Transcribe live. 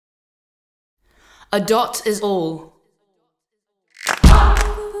A dot is all.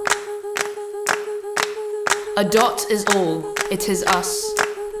 A dot is all. It is us,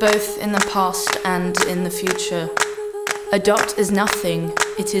 both in the past and in the future. A dot is nothing.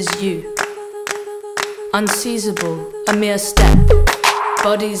 It is you. Unseizable, a mere step.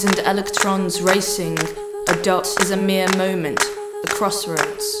 Bodies and electrons racing. A dot is a mere moment, the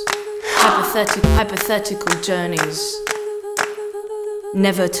crossroads. Hypothetical journeys.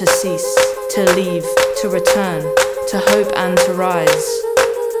 Never to cease, to leave, to return, to hope and to rise.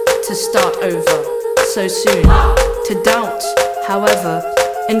 To start over, so soon. To doubt, however,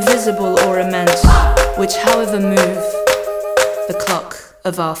 invisible or immense, which however move the clock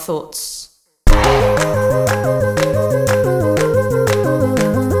of our thoughts.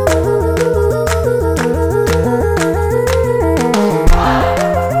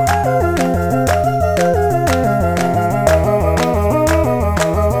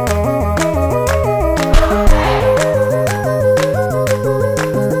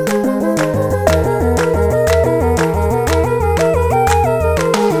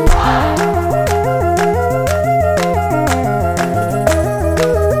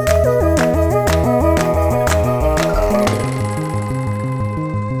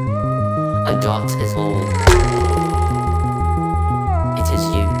 A dot is all. It is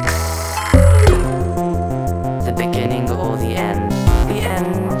you. The beginning or the end. The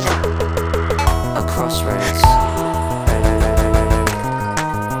end. A crossroads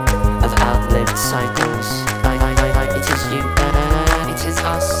of outlived cycles. It is you. It is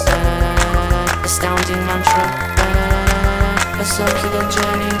us. Astounding mantra. A circular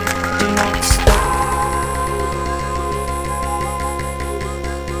journey. Do not stop.